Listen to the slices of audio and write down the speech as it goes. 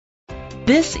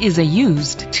This is a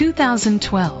used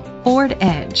 2012 Ford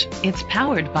Edge. It's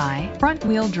powered by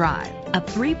front-wheel drive, a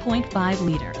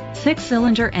 3.5-liter,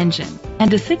 6-cylinder engine,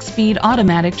 and a 6-speed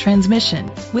automatic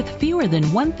transmission. With fewer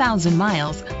than 1,000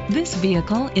 miles, this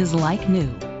vehicle is like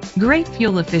new. Great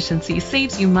fuel efficiency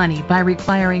saves you money by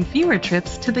requiring fewer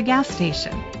trips to the gas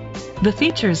station. The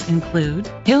features include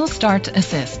hill start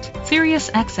assist, Sirius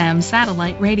XM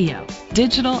satellite radio,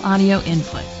 digital audio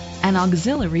input, an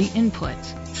auxiliary input,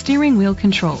 steering wheel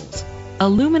controls,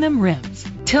 aluminum rims,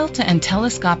 tilt and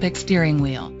telescopic steering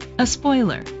wheel, a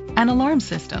spoiler, an alarm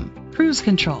system, cruise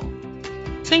control.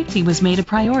 Safety was made a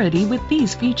priority with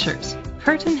these features: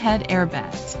 curtain head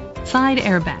airbags, side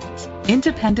airbags,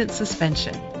 independent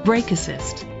suspension, brake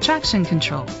assist, traction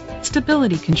control,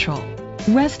 stability control.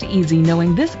 Rest easy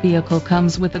knowing this vehicle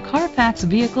comes with a Carfax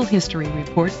Vehicle History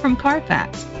Report from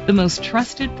Carfax, the most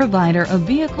trusted provider of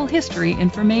vehicle history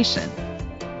information.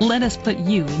 Let us put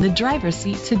you in the driver's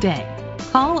seat today.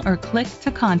 Call or click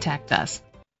to contact us.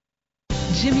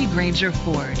 Jimmy Granger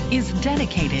Ford is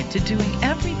dedicated to doing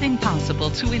everything possible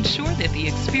to ensure that the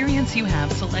experience you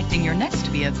have selecting your next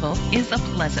vehicle is a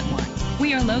pleasant one.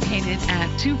 We are located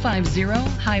at 250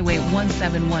 Highway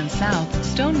 171 South,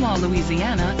 Stonewall,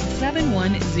 Louisiana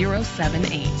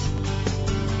 71078.